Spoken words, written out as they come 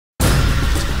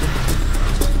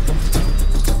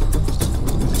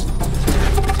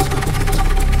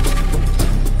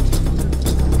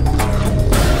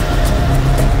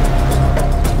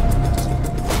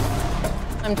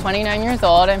29 years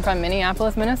old. I'm from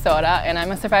Minneapolis, Minnesota, and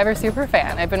I'm a Survivor super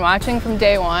fan. I've been watching from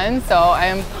day one, so I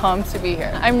am pumped to be here.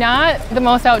 I'm not the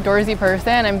most outdoorsy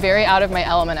person. I'm very out of my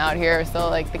element out here. So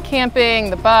like the camping,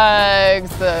 the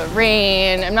bugs, the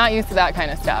rain, I'm not used to that kind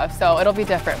of stuff, so it'll be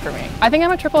different for me. I think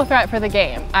I'm a triple threat for the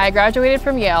game. I graduated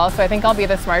from Yale, so I think I'll be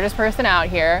the smartest person out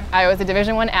here. I was a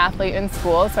Division I athlete in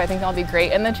school, so I think I'll be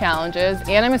great in the challenges,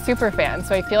 and I'm a super fan,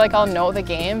 so I feel like I'll know the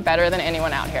game better than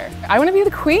anyone out here. I want to be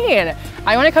the queen.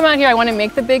 I want to come out here, I want to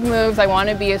make the big moves, I want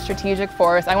to be a strategic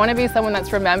force, I want to be someone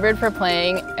that's remembered for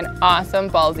playing an awesome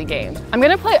ballsy game. I'm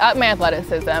going to play up my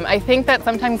athleticism. I think that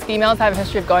sometimes females have a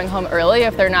history of going home early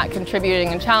if they're not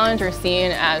contributing in challenge or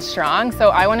seen as strong, so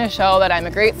I want to show that I'm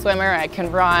a great swimmer, I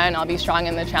can run, I'll be strong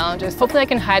in the challenges. Hopefully I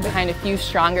can hide behind a few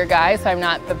stronger guys, so I'm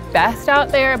not the best out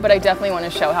there, but I definitely want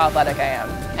to show how athletic I am.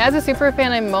 As a super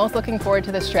fan, I'm most looking forward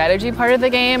to the strategy part of the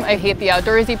game. I hate the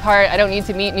outdoorsy part. I don't need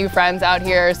to meet new friends out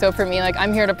here. So for me, like,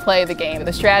 I'm here to play the game.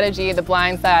 The strategy, the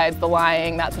blind sides, the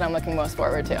lying, that's what I'm looking most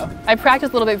forward to. I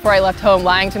practiced a little bit before I left home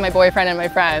lying to my boyfriend and my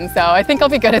friends, so I think I'll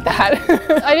be good at that.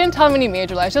 I didn't tell him any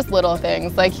major lies, just little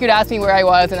things. Like, he would ask me where I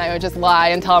was and I would just lie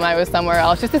and tell him I was somewhere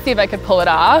else just to see if I could pull it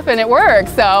off, and it worked.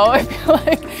 So I feel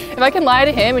like if I can lie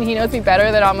to him and he knows me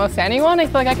better than almost anyone, I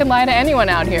feel like I can lie to anyone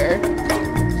out here.